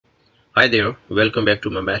Hi there, welcome back to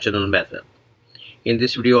my channel MATHWEB. In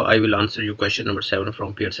this video, I will answer you question number 7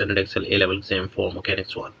 from Pearson Edexcel A-Level exam for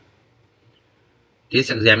Mechanics 1. This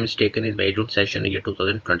exam is taken in May June session year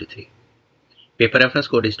 2023. Paper reference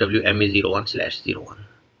code is WME01/01.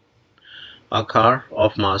 A car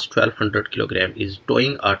of mass 1200 kg is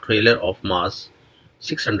towing a trailer of mass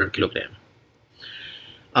 600 kg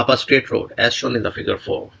up a straight road as shown in the figure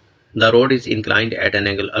 4. The road is inclined at an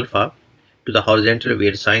angle alpha to the horizontal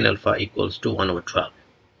where sin alpha equals to 1/12.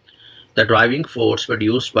 The driving force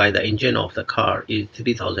produced by the engine of the car is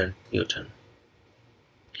 3000 Newton.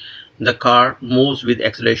 The car moves with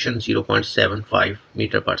acceleration 0.75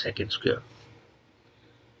 meter per second square.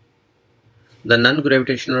 The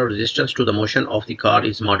non-gravitational resistance to the motion of the car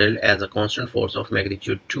is modeled as a constant force of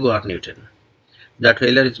magnitude 2r Newton. The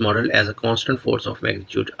trailer is modeled as a constant force of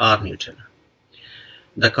magnitude r Newton.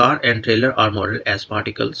 The car and trailer are modeled as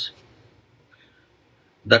particles.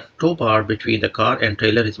 The tow bar between the car and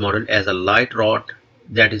trailer is modeled as a light rod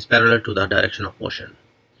that is parallel to the direction of motion.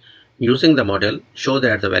 Using the model, show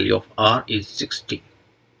that the value of R is 60.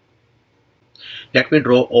 Let me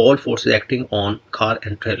draw all forces acting on car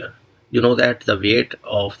and trailer. You know that the weight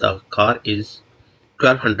of the car is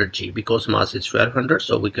 1200 G because mass is 1200,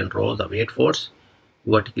 so we can draw the weight force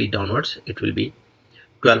vertically downwards. It will be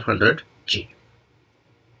 1200 G.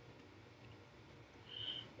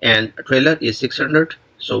 And trailer is 600.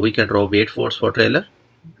 So we can draw weight force for trailer.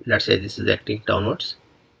 Let's say this is acting downwards.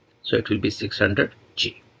 So it will be 600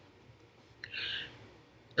 G.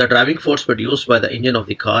 The driving force produced by the engine of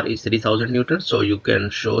the car is 3000 Newton. So you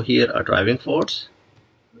can show here a driving force.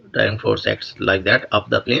 Driving force acts like that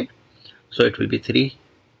up the plane. So it will be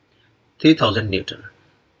 3000 Newton.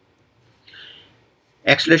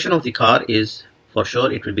 Acceleration of the car is, for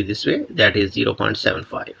sure, it will be this way. That is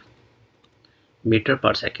 0.75 meter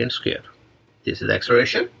per second square. This is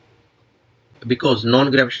acceleration. Because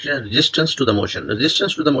non-gravitational resistance to the motion.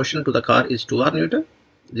 Resistance to the motion to the car is 2r Newton.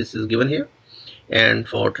 This is given here. And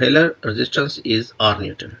for trailer, resistance is r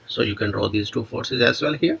Newton. So you can draw these two forces as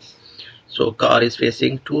well here. So car is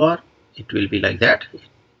facing 2r. It will be like that.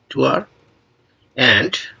 2r.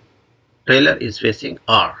 And trailer is facing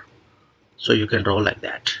r. So you can draw like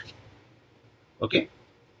that. Okay.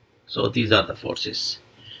 So these are the forces.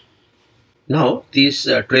 Now this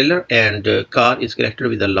trailer and car is connected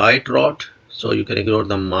with a light rod, so you can ignore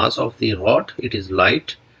the mass of the rod. It is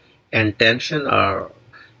light, and tension are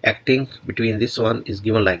acting between this one is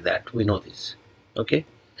given like that. We know this. Okay,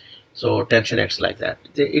 so tension acts like that.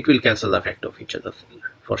 It will cancel the effect of each other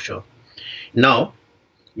for sure. Now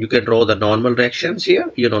you can draw the normal reactions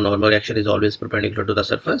here. You know, normal reaction is always perpendicular to the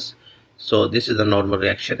surface. So this is the normal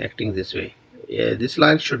reaction acting this way. This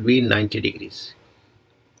line should be 90 degrees.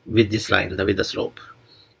 With this line, with the slope,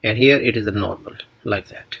 and here it is a normal like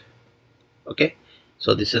that. Okay,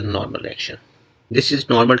 so this is normal reaction. This is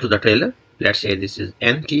normal to the trailer. Let's say this is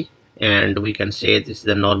NT, and we can say this is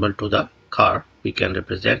the normal to the car. We can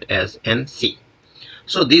represent as NC.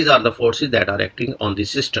 So these are the forces that are acting on the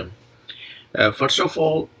system. First of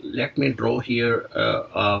all, let me draw here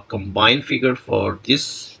a combined figure for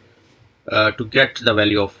this to get the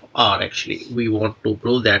value of R. Actually, we want to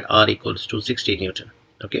prove that R equals to 60 Newton.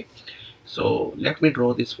 Okay, so let me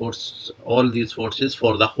draw this force, all these forces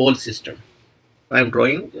for the whole system. I'm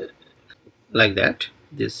drawing like that.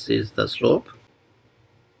 This is the slope.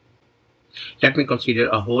 Let me consider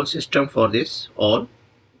a whole system for this. All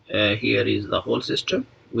here is the whole system.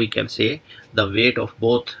 We can say the weight of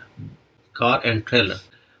both car and trailer.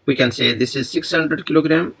 We can say this is 600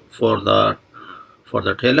 kg for the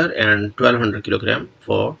trailer and 1200 kg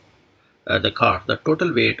for the car. The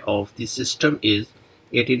total weight of the system is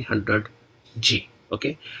 1800 G.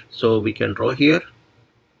 Okay, so we can draw here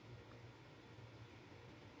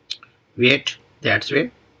weight. That's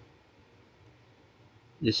way.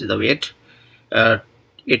 This is the weight,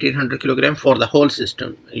 1800 kg for the whole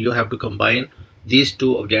system. You have to combine these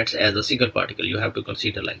two objects as a single particle. You have to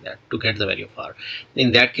consider like that to get the value of R.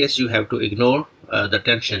 In that case, you have to ignore the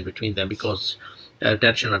tension between them because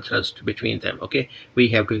tension or thrust between them. Okay, we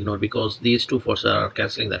have to ignore because these two forces are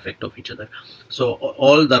cancelling the effect of each other. So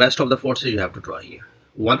all the rest of the forces you have to draw here.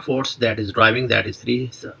 One force that is driving, that is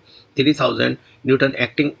 3000 Newton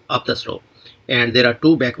acting up the slope, and there are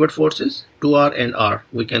two backward forces, 2r and r.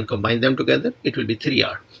 We can combine them together. It will be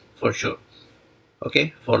 3r for sure.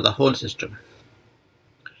 Okay, for the whole system.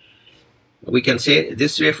 We can say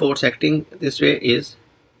this way force acting this way is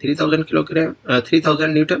 3000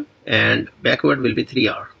 Newton, and backward will be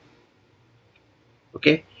 3r.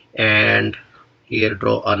 Okay, and here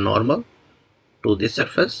draw a normal to this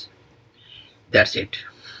surface. That's it.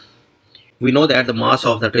 We know that the mass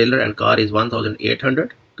of the trailer and car is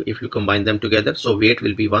 1800 if you combine them together, so weight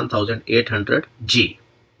will be 1800 g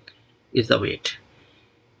is the weight,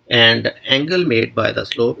 and angle made by the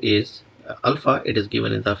slope is alpha. It is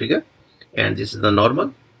given in the figure, and this is the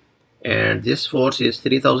normal, and this force is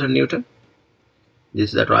 3000 Newton. This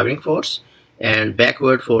is the driving force, and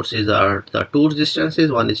backward forces are the two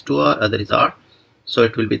resistances. One is 2r, other is r, so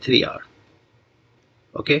it will be 3r.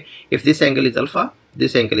 Okay, if this angle is alpha,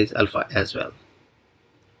 this angle is alpha as well.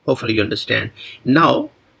 Hopefully you understand. Now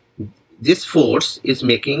this force is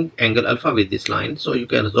making angle alpha with this line, so you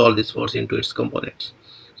can resolve this force into its components.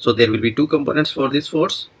 So there will be two components for this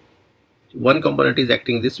force. One component is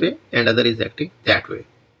acting this way and other is acting that way.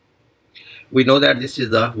 We know that this is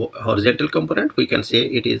the horizontal component. We can say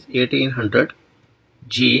it is 1800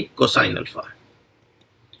 g cosine alpha,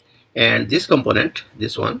 and this component,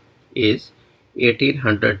 this one, is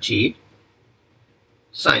 1800 g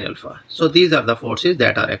sine alpha. So these are the forces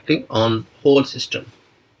that are acting on whole system.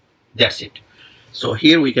 That's it. So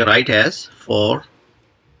here we can write as for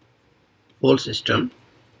whole system,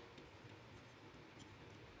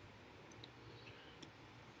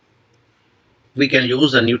 we can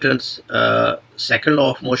use the Newton's second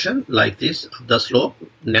law of motion like this, the slope,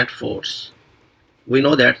 net force. We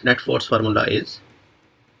know that net force formula is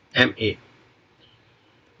MA.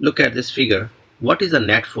 Look at this figure. What is the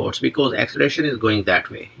net force? Because acceleration is going that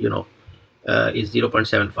way, you know, is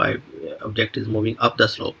 0.75. Object is moving up the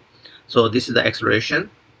slope. So this is the acceleration.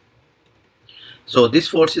 So this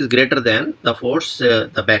force is greater than the force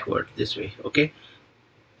the backward this way. Okay.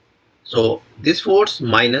 So this force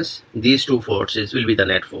minus these two forces will be the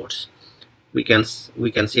net force. We can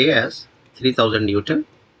say as 3000 Newton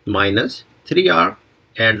minus 3r,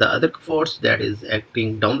 and the other force that is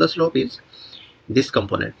acting down the slope is this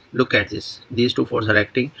component. Look at this. These two forces are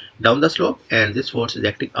acting down the slope and this force is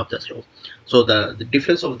acting up the slope. So the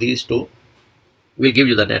difference of these two will give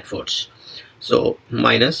you the net force. So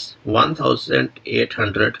minus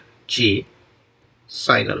 1800 g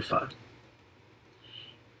sine alpha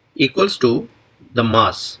equals to the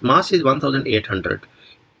mass. Mass is 1800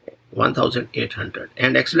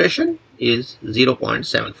 and acceleration is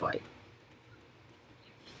 0.75.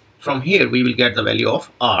 From here we will get the value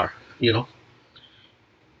of r. You know,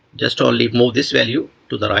 just only move this value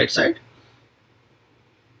to the right side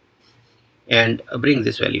and bring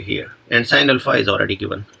this value here, and sine alpha is already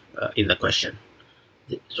given in the question.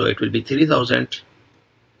 So it will be 3000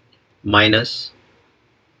 minus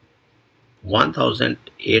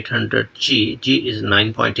 1800 g is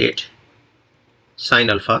 9.8 sine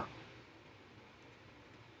alpha.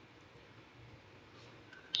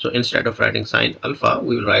 So instead of writing sine alpha,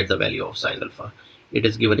 we will write the value of sine alpha. It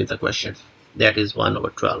is given in the question, that is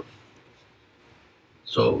 1/12.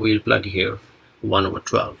 So we will plug here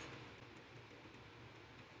 1/12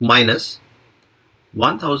 minus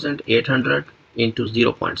 1800 into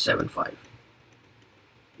 0.75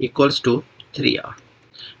 equals to 3r.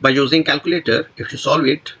 By using calculator, if you solve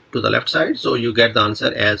it to the left side, so you get the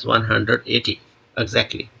answer as 180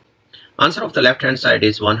 exactly. Answer of the left hand side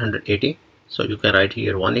is 180, so you can write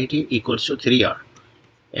here 180 equals to 3r,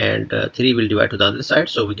 and 3 will divide to the other side,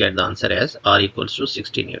 so we get the answer as r equals to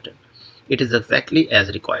 60 Newton. It is exactly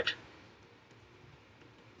as required.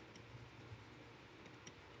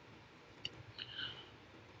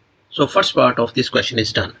 So first part of this question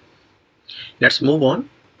is done. Let's move on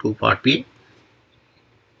to part B.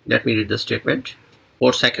 Let me read the statement.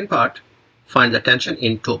 For second part, find the tension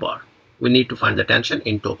in tow bar. We need to find the tension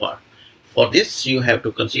in tow bar. For this you have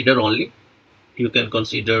to consider only, you can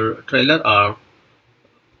consider trailer or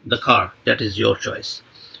the car, that is your choice.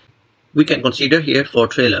 We can consider here for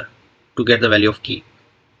trailer to get the value of T,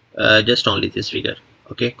 just only this figure.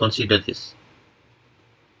 Okay, consider this.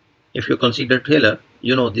 If you consider trailer,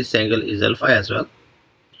 you know this angle is alpha as well,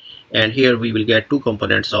 and here we will get two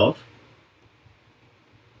components of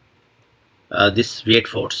this weight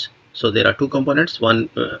force. So there are two components. One,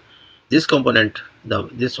 this component,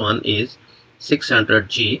 this one is 600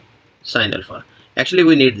 g sine alpha. Actually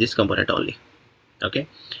we need this component only. Okay,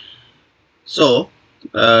 so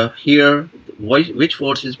here which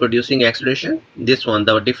force is producing acceleration? This one,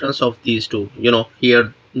 the difference of these two. You know,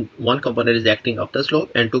 here one component is acting up the slope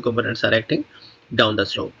and two components are acting down the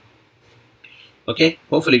slope. Okay,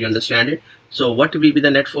 hopefully you understand it. So what will be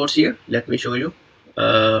the net force here? Let me show you.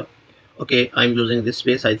 Okay, I'm using this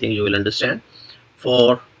space, I think you will understand.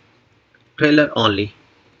 For trailer only,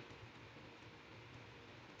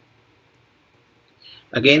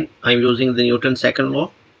 again I'm using the Newton's second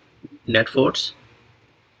law. Net force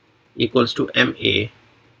equals to MA,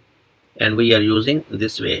 and we are using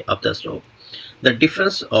this way up the slope. the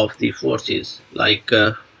difference of the forces, like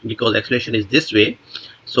because acceleration is this way,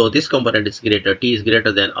 so this component is greater, T is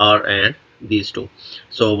greater than R and these two.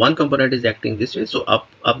 So one component is acting this way, so up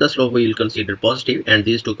the slope we will consider positive and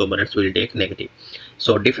these two components will take negative.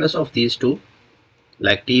 So difference of these two,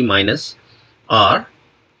 like T minus R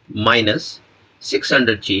minus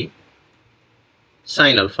 600G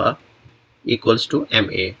sine alpha equals to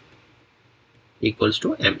MA,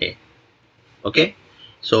 okay.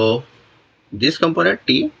 So this component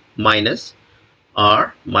T minus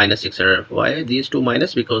R minus 600. Why these two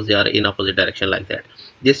minus? Because they are in opposite direction, like that.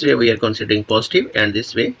 This way we are considering positive and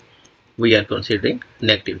this way we are considering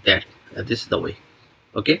negative. That this is the way,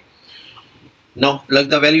 okay. Now plug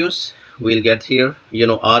the values, we'll get here, you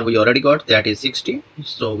know, R we already got, that is 60,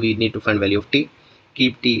 so we need to find value of T.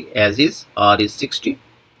 Keep T as is, R is 60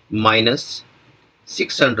 minus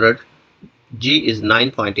 600, G is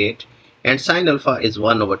 9.8 and sine alpha is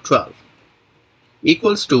 1/12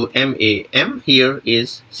 equals to MA. M here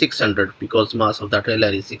is 600 because mass of the trailer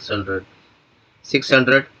is 600.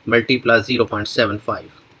 600 multiply 0.75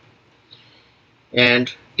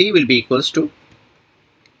 and T will be equals to,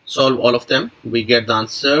 solve all of them, we get the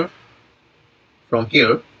answer from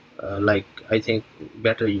here, like I think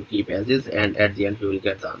better you keep as is, and at the end you will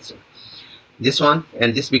get the answer. This one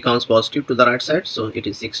and this becomes positive to the right side, so it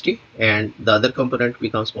is 60 and the other component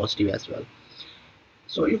becomes positive as well.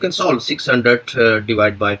 So you can solve 600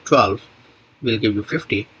 divided by 12 will give you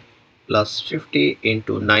 50 plus 50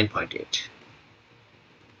 into 9.8.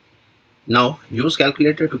 Now use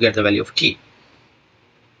calculator to get the value of T.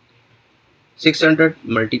 600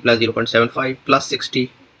 multiply 0.75 plus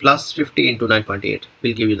 60 plus 50 into 9.8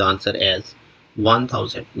 will give you the answer as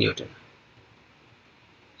 1000 Newton.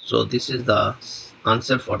 So this is the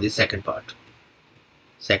answer for the second part.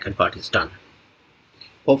 Second part is done.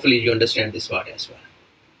 Hopefully you understand this part as well.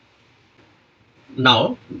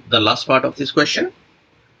 Now the last part of this question.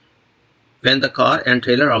 When the car and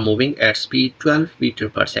trailer are moving at speed 12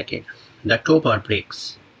 meters per second, the tow bar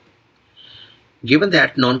brakes. Given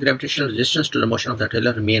that non-gravitational resistance to the motion of the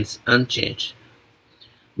trailer remains unchanged,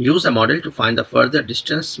 use a model to find the further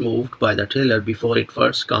distance moved by the trailer before it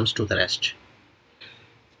first comes to the rest.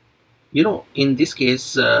 You know, in this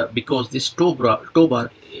case, because this tow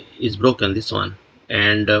bar is broken, this one,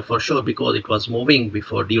 and for sure because it was moving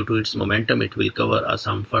before, due to its momentum it will cover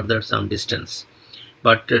some distance.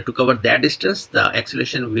 But to cover that distance, the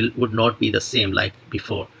acceleration would not be the same like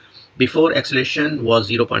before. Before acceleration was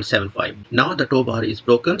 0.75. Now the tow bar is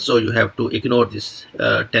broken, so you have to ignore this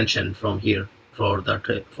tension from here for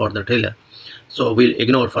the trailer. So we'll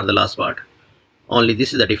ignore for the last part. Only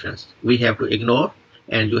this is the difference. We have to ignore,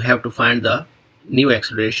 and you have to find the new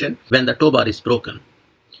acceleration when the tow bar is broken.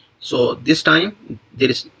 So this time there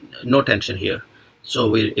is no tension here, so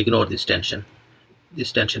we'll ignore this tension.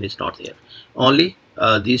 This tension is not there. Only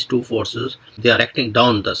these two forces, they are acting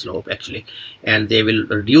down the slope actually, and they will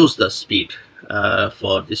reduce the speed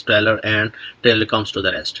for this trailer, and trailer comes to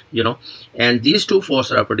the rest, you know. And these two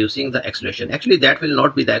forces are producing the acceleration. Actually that will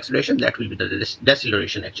not be the acceleration, that will be the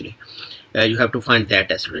deceleration actually. You have to find that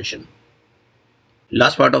deceleration.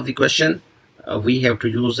 Last part of the question, we have to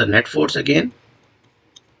use the net force again.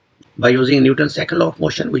 By using Newton's second law of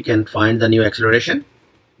motion, we can find the new acceleration.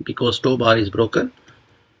 Because tow bar is broken,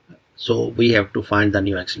 so we have to find the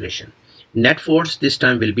new acceleration. Net force this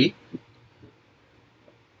time will be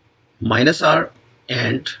minus R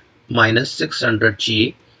and minus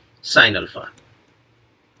 600G sine alpha.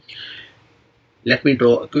 Let me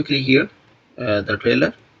draw quickly here the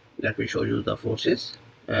trailer. Let me show you the forces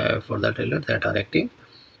for the trailer that are acting.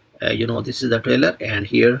 You know, this is the trailer, and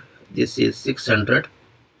here this is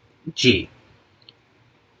 600G.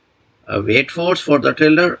 Weight force for the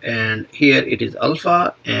trailer, and here it is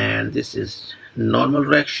alpha, and this is normal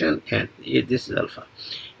direction, and this is alpha,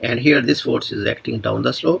 and here this force is acting down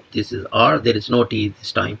the slope. This is R, there is no T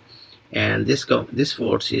this time, and this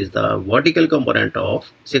force is the vertical component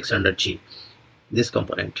of 600G. This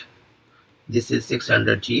component, this is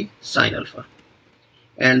 600G sine alpha,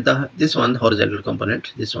 and this one horizontal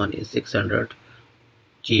component, this one is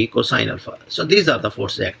 600G cosine alpha. So these are the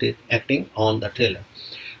forces acting on the trailer.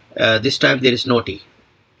 This time there is no T,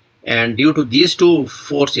 and due to these two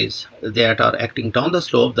forces that are acting down the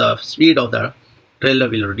slope, the speed of the trailer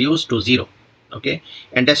will reduce to 0, okay,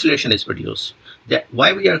 and deceleration is produced.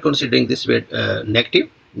 Why we are considering this way negative?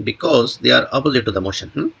 Because they are opposite to the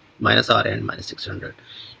motion, minus R and minus 600,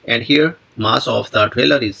 and here mass of the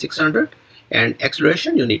trailer is 600 and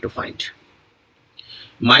acceleration you need to find.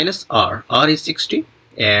 Minus R is 60,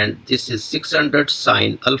 and this is 600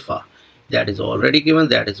 sine alpha. That is already given,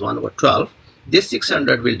 that is 1/12, This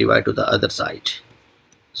 600 will divide to the other side.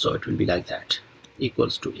 So it will be like that,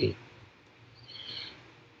 equals to A.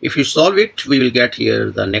 If you solve it, we will get here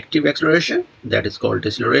the negative acceleration, that is called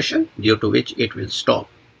deceleration, due to which it will stop.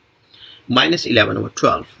 Minus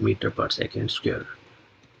 11/12 meter per second square.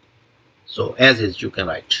 So as is, you can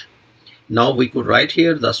write. Now we could write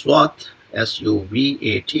here the swath,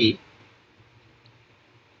 SUVAT.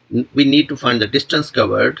 We need to find the distance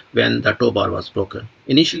covered when the tow bar was broken.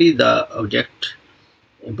 Initially the object,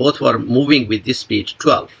 both were moving with this speed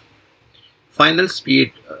 12. Final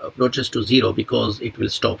speed approaches to 0 because it will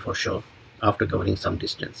stop for sure after covering some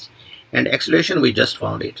distance. And acceleration, we just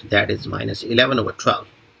found it, that is minus 11/12.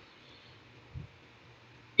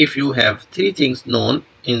 If you have three things known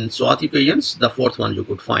in swath equations, the fourth one you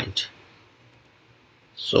could find.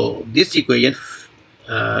 So this equation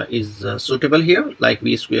is suitable here, like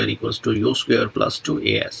v square equals to u square plus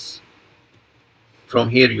 2as. From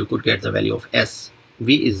here you could get the value of s.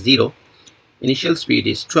 V is 0, initial speed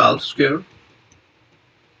is 12 square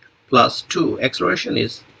plus 2, acceleration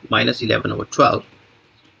is minus 11/12,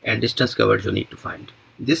 and distance covered you need to find.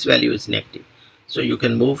 This value is negative, so you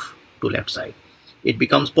can move to left side. It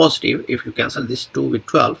becomes positive. If you cancel this 2 with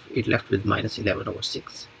 12, it left with minus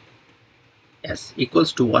 11/6. S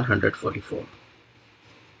equals to 144.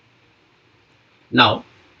 Now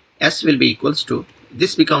S will be equals to,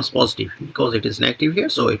 this becomes positive because it is negative here,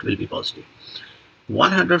 so it will be positive.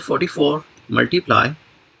 144 multiply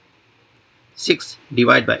 6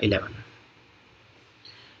 divided by 11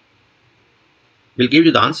 will give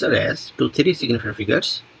you the answer as, to three significant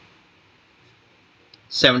figures,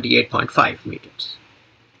 78.5 meters.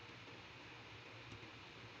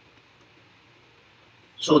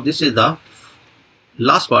 So this is the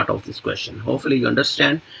last part of this question. Hopefully you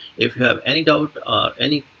understand. If you have any doubt or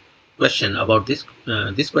any question about this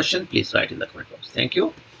question, please write in the comment box. Thank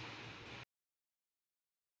you.